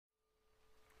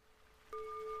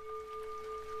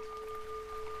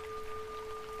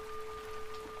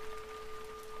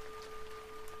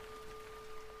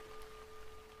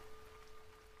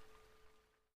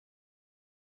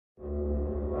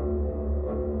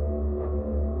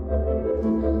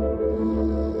Where's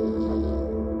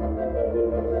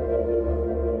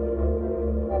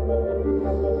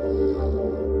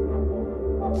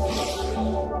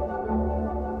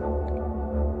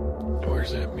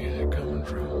that music coming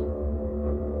from?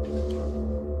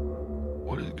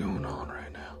 What is going on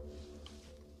right now?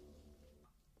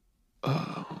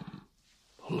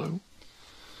 Hello?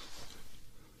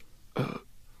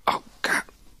 Oh, God.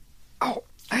 Oh,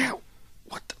 ow.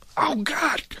 What the? Oh,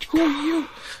 God. Who are you?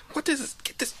 What is this?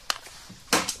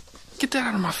 Get that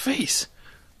out of my face.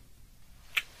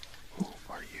 Who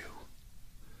are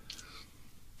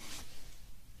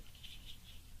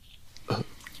you?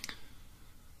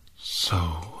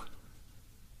 So,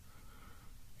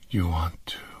 you want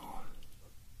to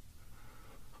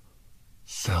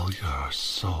sell your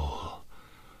soul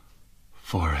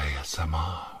for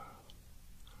ASMR?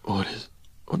 What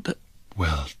the?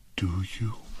 Well, do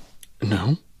you?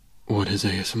 No. What is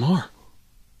ASMR?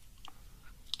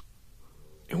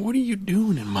 And what are you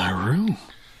doing in my room?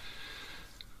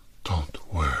 Don't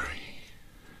worry.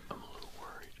 I'm a little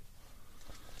worried.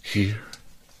 Here,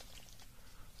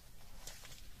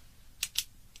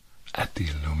 at the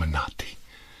Illuminati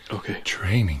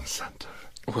Training Center.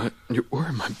 What? We're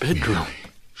in my bedroom. A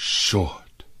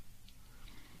short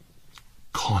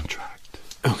contract.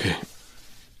 Okay.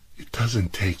 It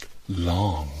doesn't take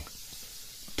long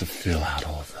to fill out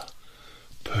all the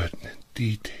pertinent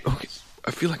details. Okay.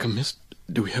 I feel like I missed.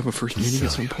 Do we have a first meeting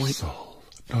at some point? Soul.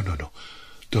 No.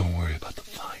 Don't worry about the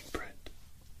fine print.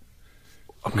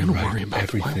 I'm going to worry about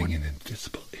everything in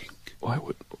invisible ink. Why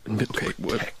would? Okay.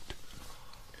 Protect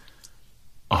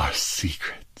our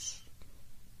secrets,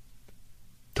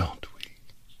 don't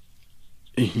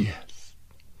we? Yes.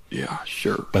 Yeah,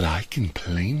 sure. But I can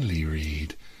plainly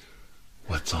read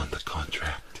what's on the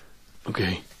contract.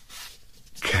 Okay.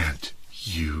 Can't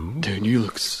you? Dude, you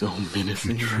look so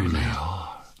menacing. You truly are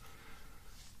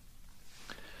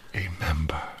a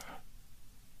member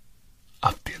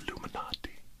of the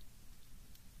Illuminati.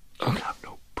 Okay. You have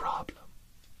no problem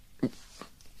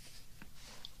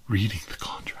reading the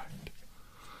contract.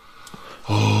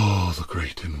 Oh, the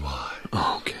great and wide.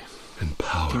 Oh, okay. And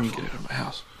powerful. Can you get out of my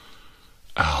house?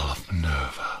 Owl of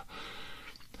Minerva.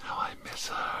 How I miss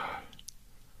her.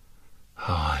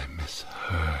 How I miss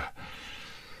her.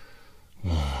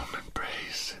 Warm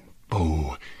embrace in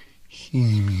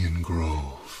Bohemian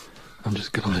Grove. I'm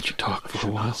just gonna let you talk for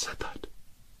a while. I said that.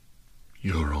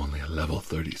 You're only a level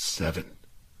 37.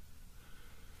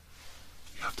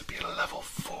 You have to be a level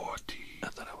 40. I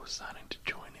thought I was signing to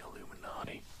join the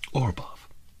Illuminati. Or above.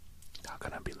 How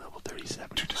can I be level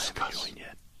 37 to if discuss I haven't joined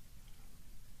yet?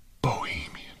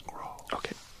 Bohemian Grove.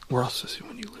 Okay. We're also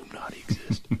assuming the Illuminati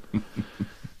exist.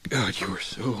 God, you are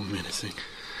so menacing.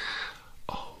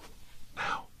 Oh,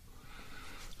 now,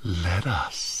 let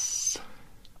us.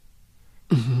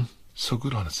 So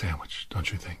good on a sandwich,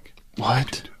 don't you think?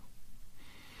 What?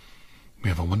 We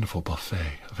have a wonderful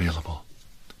buffet available.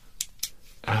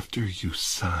 After you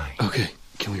sign. Okay,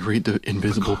 can we read the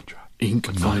invisible ink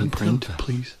fine print,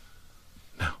 please?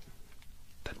 Now,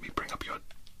 let me bring up your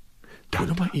data.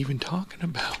 What am I even talking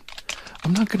about?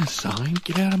 I'm not going to sign.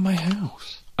 Get out of my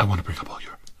house. I want to bring up all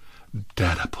your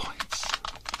data points.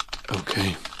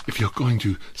 Okay. If you're going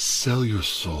to sell your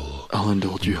soul, I'll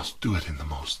indulge you. You must do it in the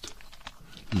most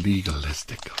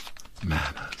legalistic of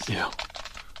manners. Yeah.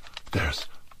 There's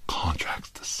contracts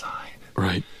to sign.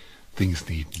 Right. Things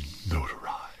need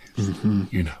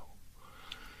notarized. You know.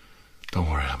 Don't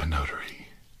worry, I'm a notary.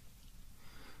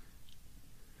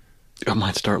 I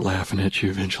might start laughing at you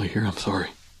eventually here. I'm sorry.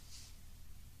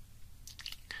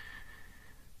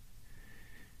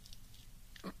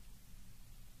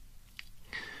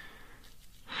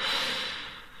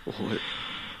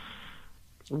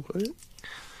 What?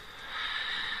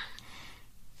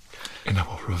 And I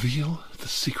will reveal the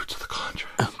secrets of the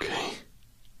contract. Okay.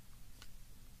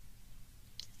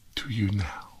 To you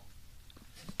now.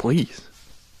 Please.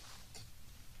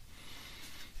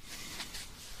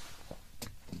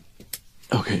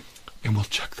 Okay. And we'll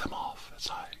check them off as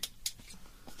I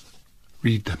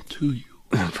read them to you.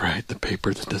 That's right, the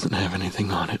paper that doesn't have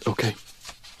anything on it. Okay.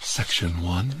 Section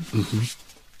 1.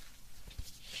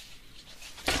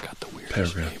 I got the weirdest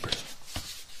Paragraph paper.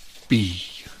 B.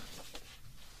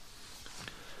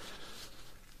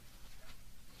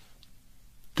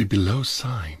 The below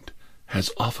signed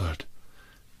has offered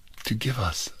to give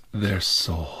us their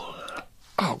soul.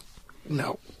 Oh,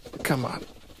 no. Come on.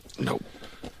 No.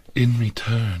 In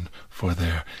return for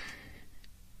their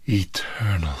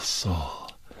eternal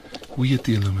soul, we at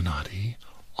the Illuminati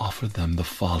offer them the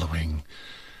following.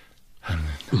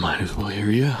 Might as well hear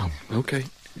you out. Okay.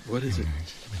 What is it?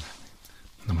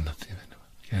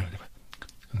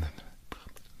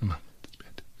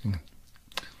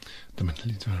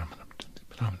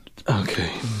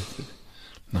 Okay.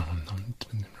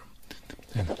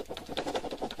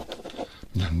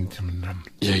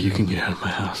 Yeah, you can get out of my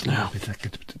house now.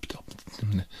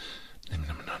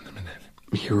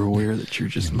 You're aware that you're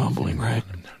just mumbling, right?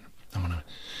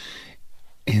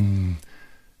 In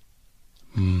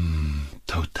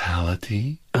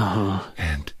totality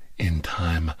and in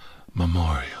time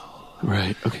memorial.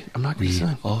 Right. Okay, I'm not going to We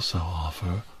sign. also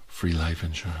offer free life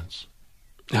insurance.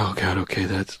 Oh, God, okay,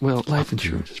 life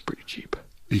insurance is pretty cheap.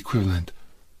 The equivalent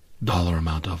dollar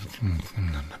amount of...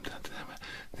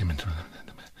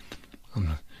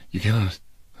 You can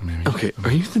understand. Okay,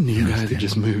 are you the new guy that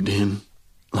just moved in,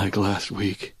 like, last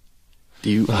week? Do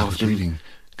you Well, I was often... reading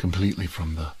completely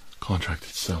from the contract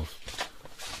itself.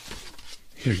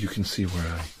 Here you can see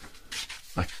where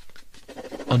I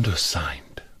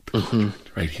undersigned the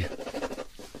contract, right here.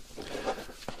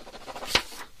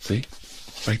 See?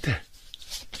 Right there.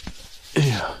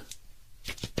 Yeah.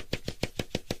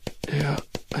 Yeah,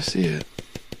 I see it.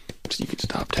 So you can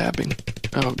stop tapping.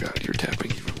 Oh, God, you're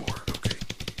tapping even more. Okay.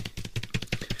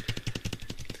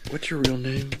 What's your real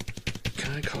name?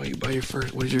 Can I call you by your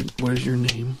first... What is your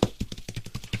name?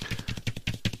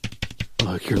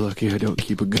 Look, you're lucky I don't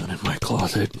keep a gun in my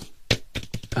closet.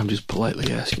 I'm just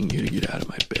politely asking you to get out of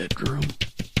my bedroom.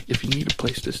 If you need a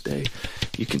place to stay,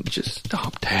 you can just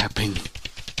stop tapping.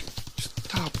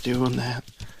 Stop doing that.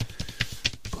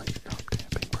 Please stop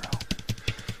tapping, bro.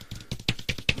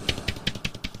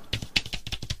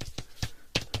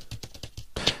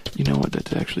 You know what?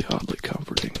 That's actually oddly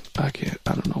comforting. I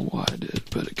don't know why I did,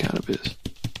 but it kind of is.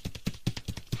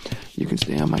 You can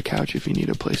stay on my couch if you need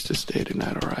a place to stay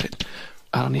tonight, alright?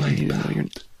 I don't even need to know your...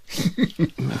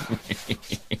 No.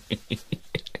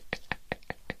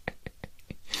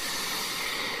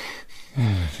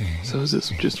 So is this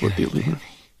just what the illegal...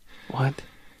 What?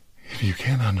 If you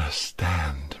can't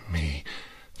understand me,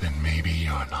 then maybe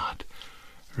you're not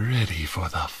ready for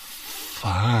the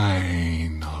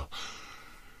final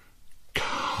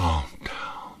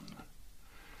countdown.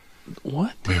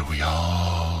 What? Where we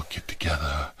all get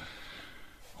together.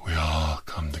 We all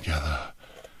come together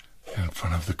in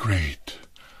front of the great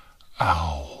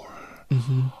owl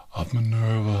of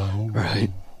Minerva. Ooh. Right.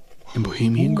 In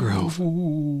Bohemian Grove.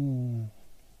 Ooh.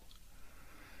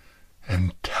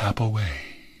 And tap away.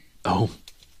 Oh.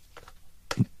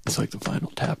 It's like the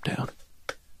final tap down.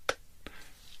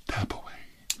 Tap away.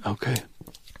 Okay.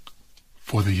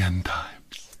 For the end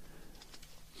times.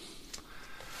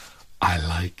 I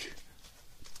like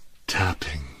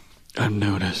tapping. I've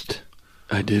noticed.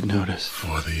 I did notice.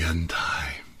 For the end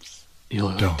times. You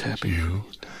like Don't tapping? you?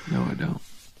 No, I don't.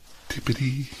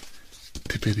 Tippity,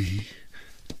 tippity,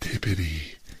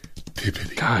 tippity,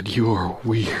 tippity. God, you are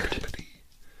weird. Tippity,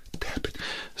 tappity.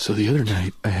 So the other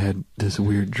night, I had this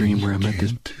weird dream where I met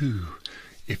this... too,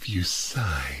 if you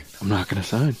sign I'm not going to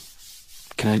sign.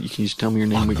 Can you just tell me your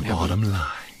name? on We the can have bottom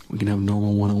line. We can have a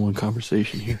normal one-on-one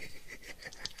conversation here.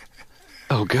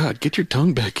 Oh, God, get your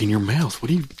tongue back in your mouth.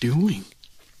 What are you doing?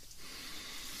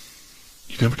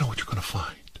 You never know what you're going to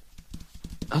find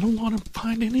I don't want to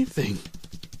find anything.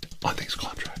 on these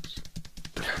contracts.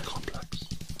 They're very complex.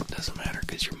 It doesn't matter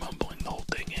because you're mumbling the whole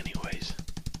thing anyways.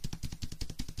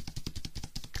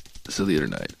 So the other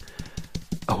night,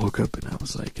 I woke up and I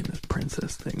was like in this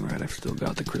princess thing, right? I've still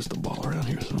got the crystal ball around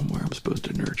here somewhere. I'm supposed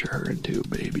to nurture her into a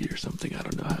baby or something. I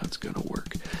don't know how it's going to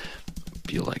work.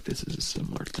 I feel like this is a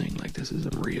similar thing, like this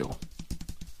isn't real.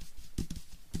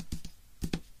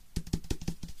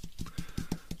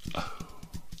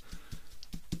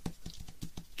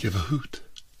 Give a hoot,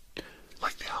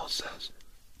 like the owl says.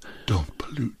 Don't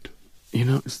pollute. You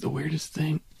know, it's the weirdest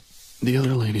thing. The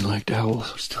other lady liked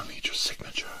owls. I still need your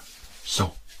signature.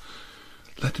 So,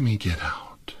 let me get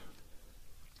out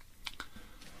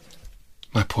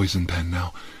my poison pen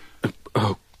now.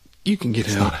 Oh, you can get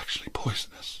It's out. not actually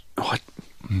poisonous. What?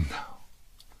 No.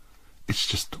 It's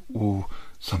just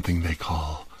something they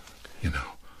call,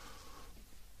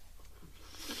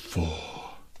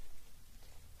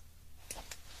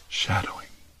 foreshadowing.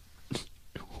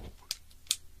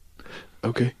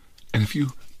 Okay. And if you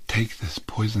take this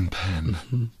poison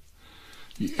pen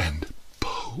and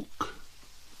poke,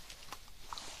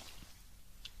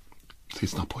 see,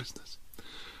 it's not poisonous,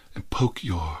 and poke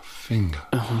your finger,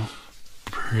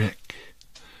 prick,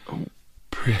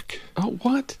 prick, Oh,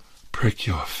 what? prick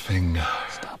your finger,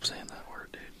 Stop saying that word,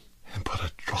 dude. and put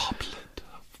a droplet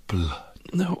of blood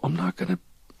No, I'm not gonna.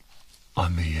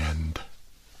 on the end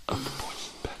of the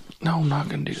poison pen. No, I'm not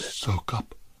gonna do that. Soak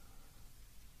up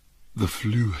the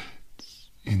fluids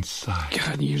inside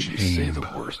God, the you say the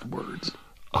chamber worst words.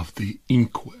 of the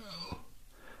inkwell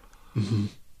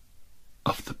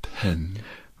of the pen,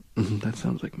 That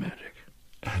sounds like magic.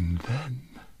 and then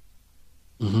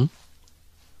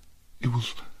it will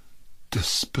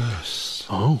disperse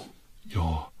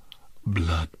your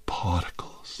blood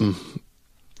particles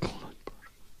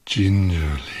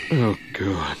gingerly Oh,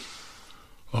 God.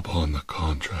 upon the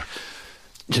contract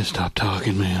Just stop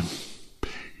talking, man.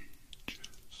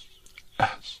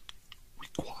 as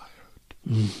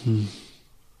required.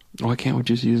 Why can't we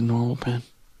just use a normal pen?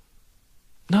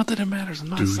 Not that it matters. I'm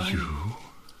not Do signing. you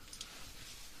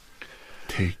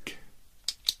take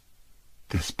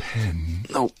this pen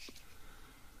Nope.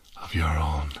 of your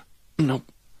own Nope.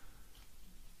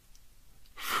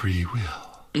 free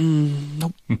will?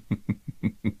 Nope.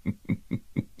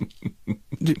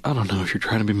 Dude, I don't know if you're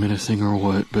trying to be menacing or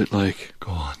what, but like,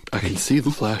 Go on. I can see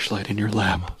the flashlight in your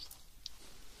lap.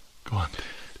 Go on.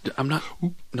 I'm not.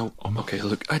 No. Almost. Okay,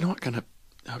 look, I'm not gonna.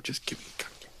 I'll just give me.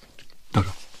 No.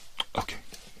 Okay.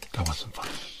 That wasn't fun.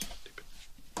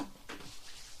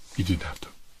 You didn't have to.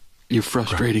 You're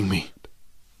frustrating me.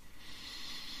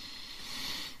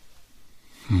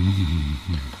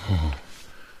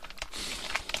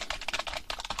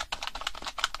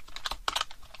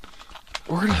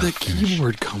 Where did the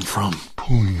keyboard come from?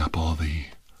 Pulling up all the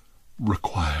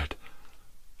required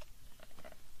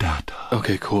data.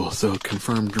 Okay, cool. So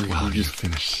confirmed dream. While you Just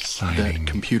finish that signing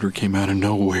computer came out of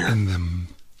nowhere. and them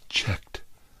checked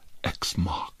X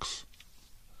marks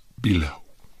below.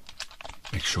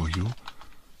 Make sure you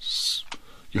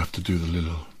have to do the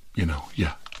little,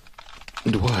 yeah.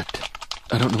 And what?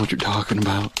 I don't know what you're talking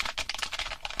about.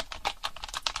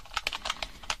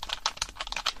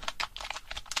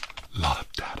 Lot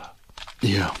of data.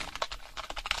 Yeah.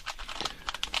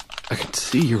 I can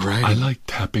see you right. I like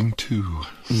tapping too,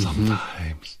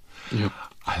 sometimes. Yep.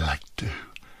 I like to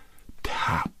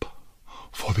tap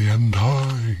for the end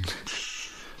time.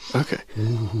 Okay.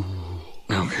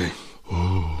 Okay.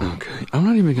 Okay. I'm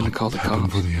not even gonna call the Tapping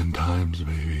cops. for the end times,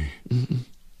 baby.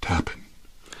 Tapping.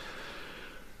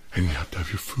 And you have to have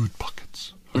your food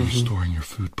buckets. Are you storing your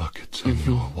food buckets and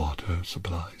your water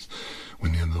supplies?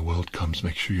 When the end of the world comes,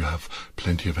 make sure you have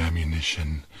plenty of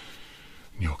ammunition,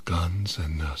 your guns,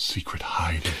 and secret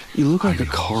hiding. You look like a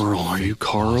hiding holes, Carl. Are you fake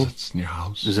Carl? closets in your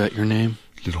house. Is that your name?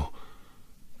 Little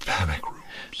panic rooms.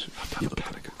 You have to You have look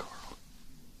panic like a Carl.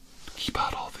 to keep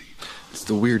out all the It's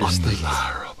the weirdest thing.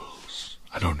 undesirables.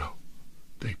 I don't know.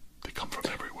 They come from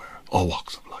everywhere. All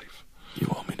walks of life. You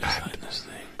want me to sign this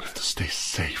thing, You have to stay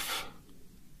safe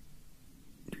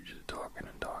you're just talking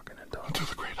and talking and talking. until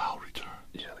the great owl returns.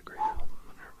 Yeah, the great album,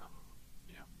 Minerva.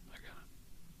 Yeah, I got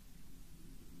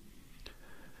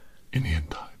In the end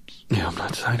times, it. Yeah, I'm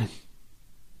not signing.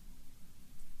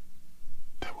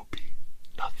 there will be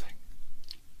nothing.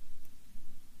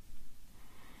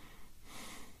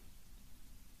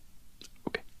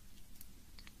 Okay.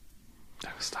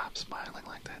 Now stop smiling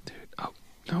like that, dude. Oh,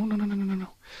 no, no, no, no, no, no, no.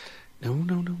 No,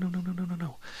 no, no, no, no, no, no, no,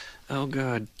 no. Oh,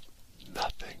 God.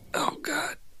 Nothing. Oh,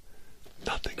 God.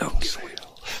 Nothing Oh, will get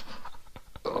sail.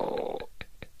 Oh,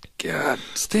 God.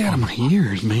 Stay out of my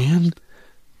ears, man.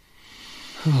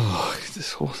 Oh,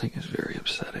 this whole thing is very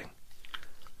upsetting.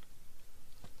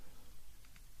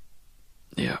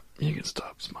 Yeah, you can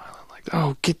stop smiling like that.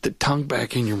 Oh, get the tongue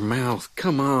back in your mouth.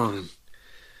 Come on.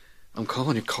 I'm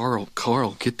calling you Carl.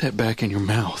 Carl, get that back in your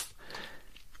mouth.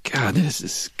 God, this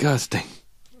is disgusting.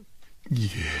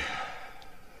 Yeah.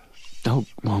 Oh,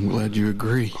 well, I'm glad you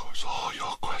agree. Of course, all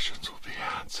your questions will be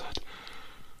answered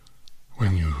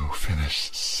when you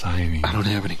finish signing I don't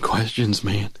have any questions,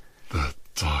 man. the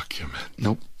document.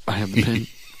 Nope, I have the pen.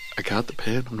 I got the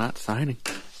pen. I'm not signing.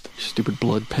 Stupid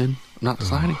blood pen. I'm not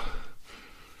signing.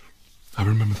 I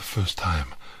remember the first time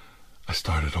I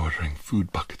started ordering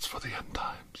food buckets for the end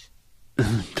times.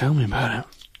 Tell me about it.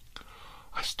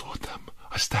 I stored them.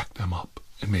 I stacked them up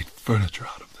and made furniture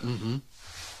out of them.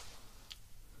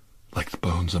 Like the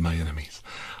bones of my enemies,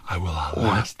 I will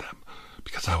outlast them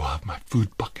because I will have my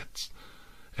food buckets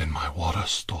and my water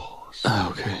stores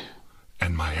Oh, okay.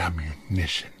 and my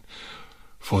ammunition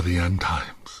for the end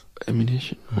times.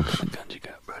 Ammunition? What kind of guns you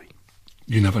got, buddy?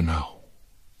 You never know.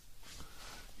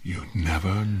 You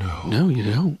never know. No,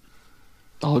 you don't.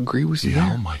 I'll agree with you The owl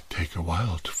there. might take a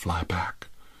while to fly back.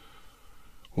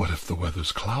 What if the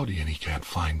weather's cloudy and he can't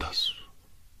find us?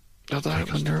 I thought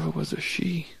Take us Minerva was a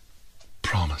she.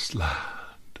 Promised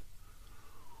land.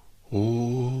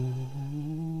 Oh,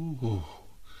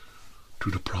 to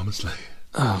the promised land.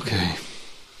 Okay.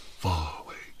 Far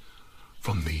away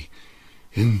from the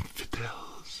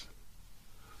infidels,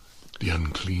 the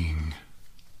unclean,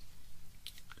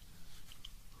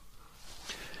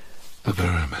 The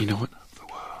vermin You know what? of the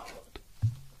world.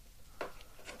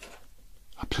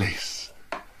 A place.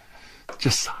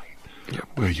 Just sign. Yep.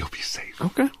 Where you'll be safe.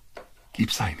 Okay.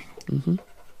 Keep signing.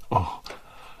 Oh,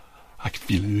 I can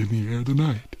feel it in the air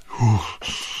tonight. Oh,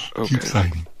 Okay. Keep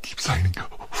signing. Keep signing.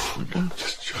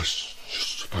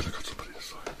 Just find I got somebody to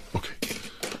sign. Okay.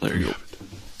 There you go. have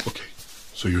it. Okay.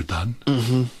 So you're done?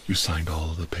 Mm-hmm. You signed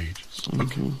all of the pages?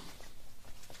 Okay.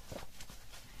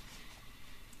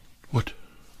 What?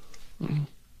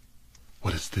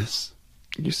 What is this?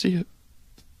 You see it?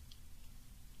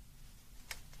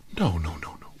 No.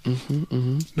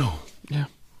 No. Yeah.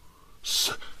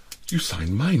 You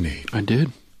signed my name. I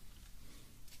did.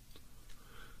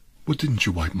 Well, didn't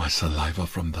you wipe my saliva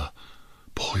from the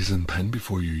poison pen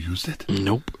before you used it?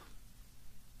 Nope.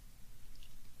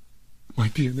 My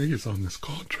DNA is on this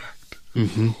contract.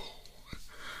 Mm-hmm.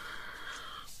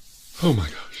 Oh my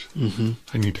gosh. Mm-hmm.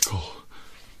 I need to call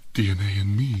DNA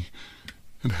in me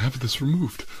and have this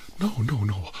removed. No.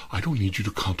 I don't need you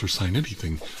to countersign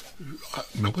anything.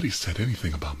 Nobody said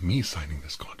anything about me signing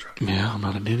this contract. Yeah, I'm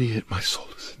not an idiot. My soul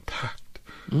is intact.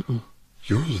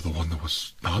 You're the one that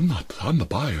was... I'm not. I'm the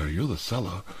buyer. You're the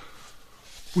seller.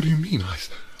 What do you mean?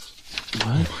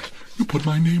 What? You put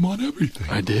my name on everything.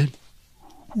 I did.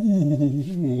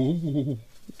 Ooh.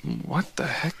 What the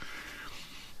heck?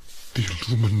 The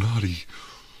Illuminati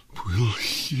will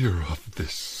hear of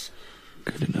this.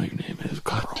 Good to know your name is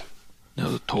Carl. That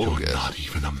was a total You're guess. not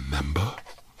even a member?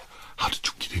 How did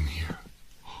you get in here?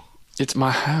 It's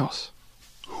my house.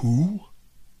 Who?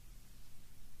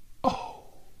 Oh,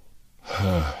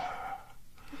 her.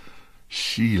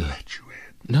 She let you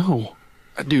in. No.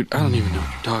 Dude, I don't even know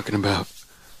what you're talking about.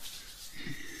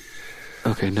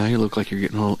 Okay, now you look like you're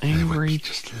getting a little They would angry. be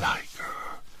just like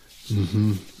her.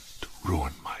 Mm-hmm. To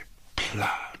ruin my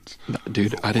plans.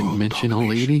 Dude, for I didn't world mention a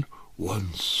domination, lady.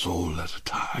 One soul at a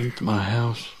time. It's my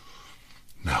house.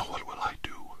 Now what will I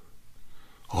do?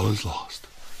 All is lost.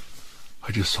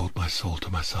 I just sold my soul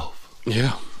to myself.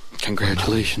 Yeah.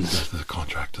 Congratulations. The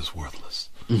contract is worthless.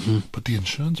 Mm-hmm. But the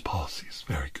insurance policy is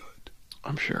very good.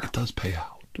 I'm sure. It does pay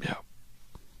out. Yeah.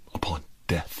 Upon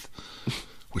death,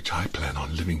 which I plan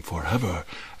on living forever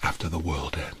after the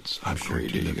world ends. I'm sure going you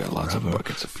to do. You live got lots of forever.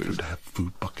 buckets of food. Because I have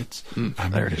food buckets, There it is.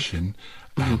 ammunition,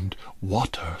 and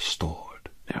water stored.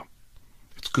 Yeah.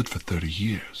 It's good for 30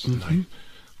 years. And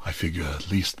I figure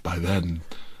at least by then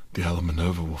the Ala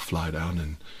Minerva will fly down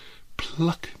and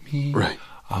pluck me Right.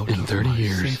 out In of 30 my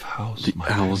years, safe house. the my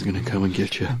owl's gonna bedroom, come and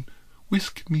get you. and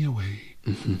whisk me away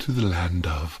to the land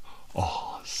of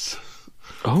Oz.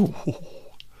 Oh.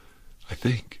 I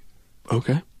think.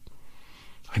 Okay.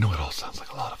 I know it all sounds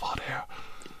like a lot of hot air,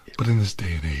 but in this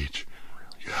day and age,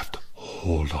 you have to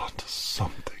hold on to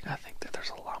something. I think that there's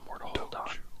a lot more to hold Don't on.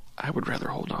 you? I would rather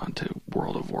hold on to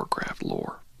World of Warcraft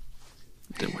lore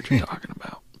than what you're talking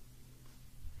about.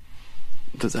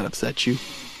 Does that upset you?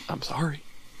 I'm sorry.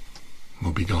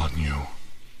 Well, be gone, you.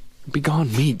 Be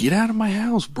gone me. Get out of my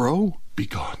house, bro. Be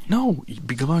gone, you. No,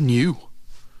 be gone you.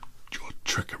 Your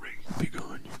trickery. Be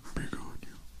gone you. Be gone you.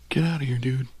 Get out of here,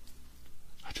 dude.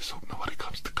 I just hope nobody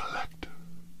comes to collect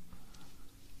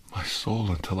my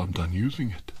soul until I'm done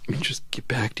using it. You just get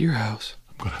back to your house.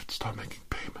 I'm gonna have to start making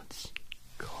payments.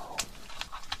 Carl.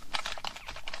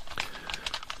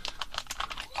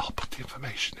 I'll put the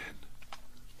information in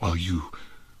while you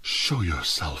show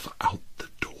yourself out the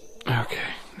door.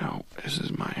 Okay, no, this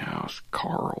is my house.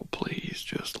 Carl, please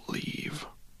just leave.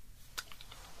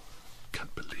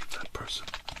 Can't believe that person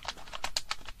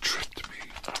tricked me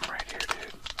I'm right here,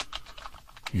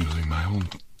 dude. using my own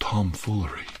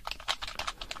tomfoolery.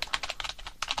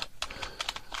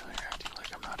 I acting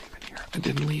like I'm not even here. I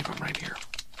didn't leave. I'm right here.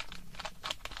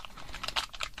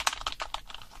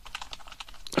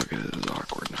 Okay, this is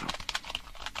awkward now.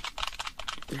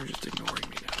 You're just ignoring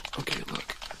me now. Okay,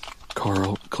 look.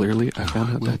 Carl, clearly I found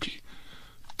I out will that be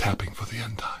tapping for the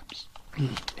end times. Yeah,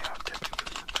 I'm tapping for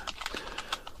the time.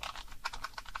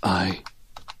 I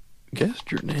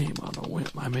guessed your name on a whim.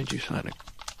 I made you sign a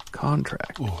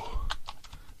contract. Oh,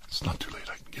 it's not too late.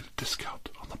 I can get a discount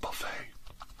on the buffet.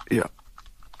 Yeah.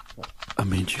 I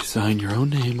made you sign your own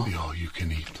name on. The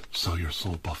all-you-can-eat,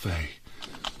 sell-your-soul buffet.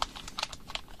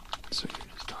 So you're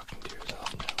just talking to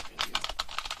yourself now, idiot.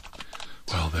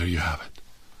 Well, there you have it.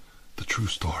 The true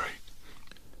story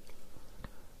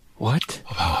What?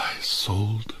 of how I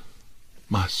sold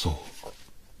my soul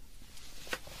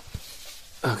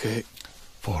Okay.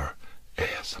 for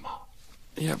ASMR.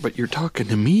 Yeah, but you're talking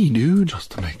to me, dude.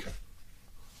 Just to make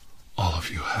all of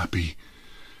you happy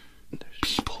There's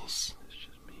peoples just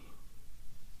me.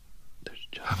 There's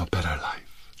have a better life.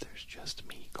 just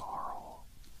me, Carl.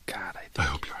 God, I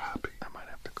hope you're happy. I might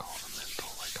have to call them this.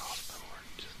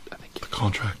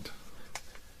 contract,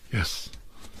 yes,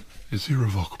 is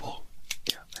irrevocable.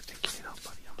 Yeah, I think you need help,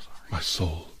 buddy. I'm sorry. My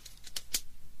soul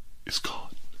is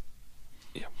gone.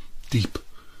 Yeah. Deep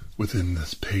within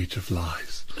this page of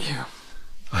lies. Yeah.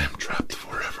 I am trapped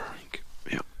forever.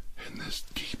 Yeah. In this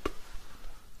deep,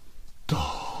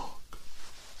 dark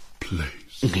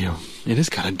place. Yeah. It is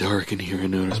kind of dark in here, I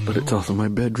noticed, but it's also my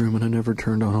bedroom and I never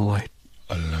turned on a light.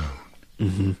 Alone.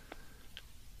 Mm-hmm.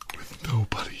 With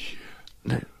nobody here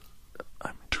No,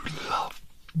 to love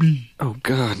me. oh,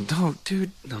 God. No,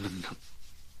 dude. No.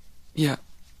 Yeah,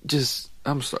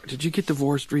 I'm sorry. Did you get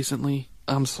divorced recently?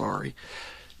 I'm sorry.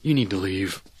 You need to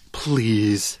leave.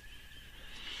 Please.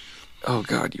 Oh,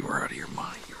 God, you are out of your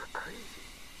mind. You are crazy.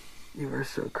 You are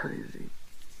so crazy.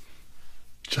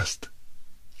 Just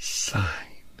sign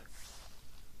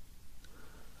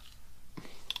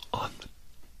on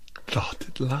the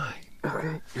dotted line.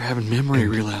 Okay. You're having memory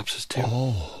relapses, too.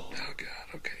 All Oh,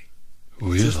 God, okay.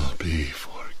 will be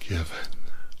forgiven.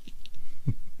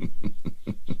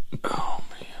 Oh,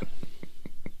 man.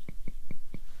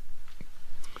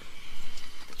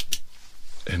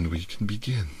 And we can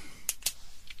begin.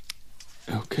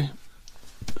 Okay.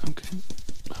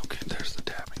 Okay, there's the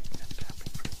tapping.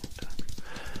 Tapping.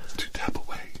 To tap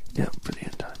away. Yeah, for the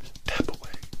end times. Tap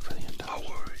away. For the end Our times.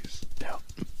 worries. Yeah.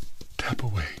 Tap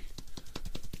away.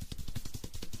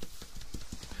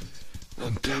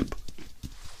 Untap.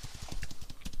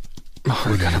 My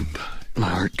heart For the kind end of, time. my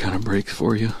heart kind of breaks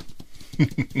for you.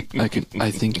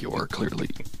 I think you are clearly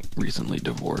recently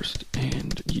divorced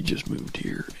and you just moved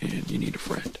here and you need a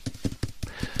friend.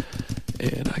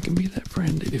 And I can be that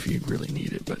friend if you really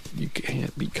need it, but you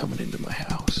can't be coming into my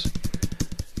house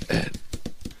at...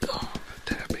 Oh,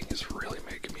 the tapping is really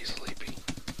making me sleepy.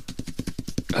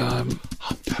 I'm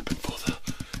tapping for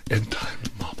the end times,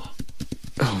 mama.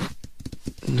 Oh,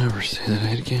 never say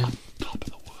that again. Top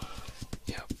of the world.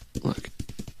 Yeah, look,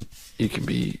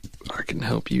 I can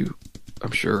help you,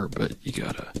 I'm sure, but you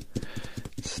gotta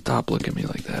stop looking at me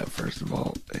like that, first of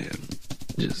all, and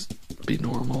just be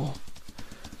normal.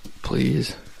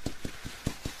 Please.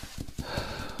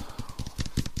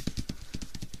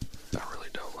 I really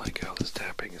don't like how this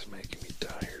tapping is making me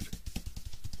tired.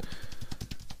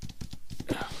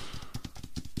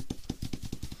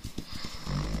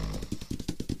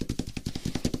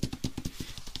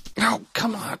 Oh,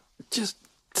 come on. Just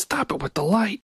stop it with the light.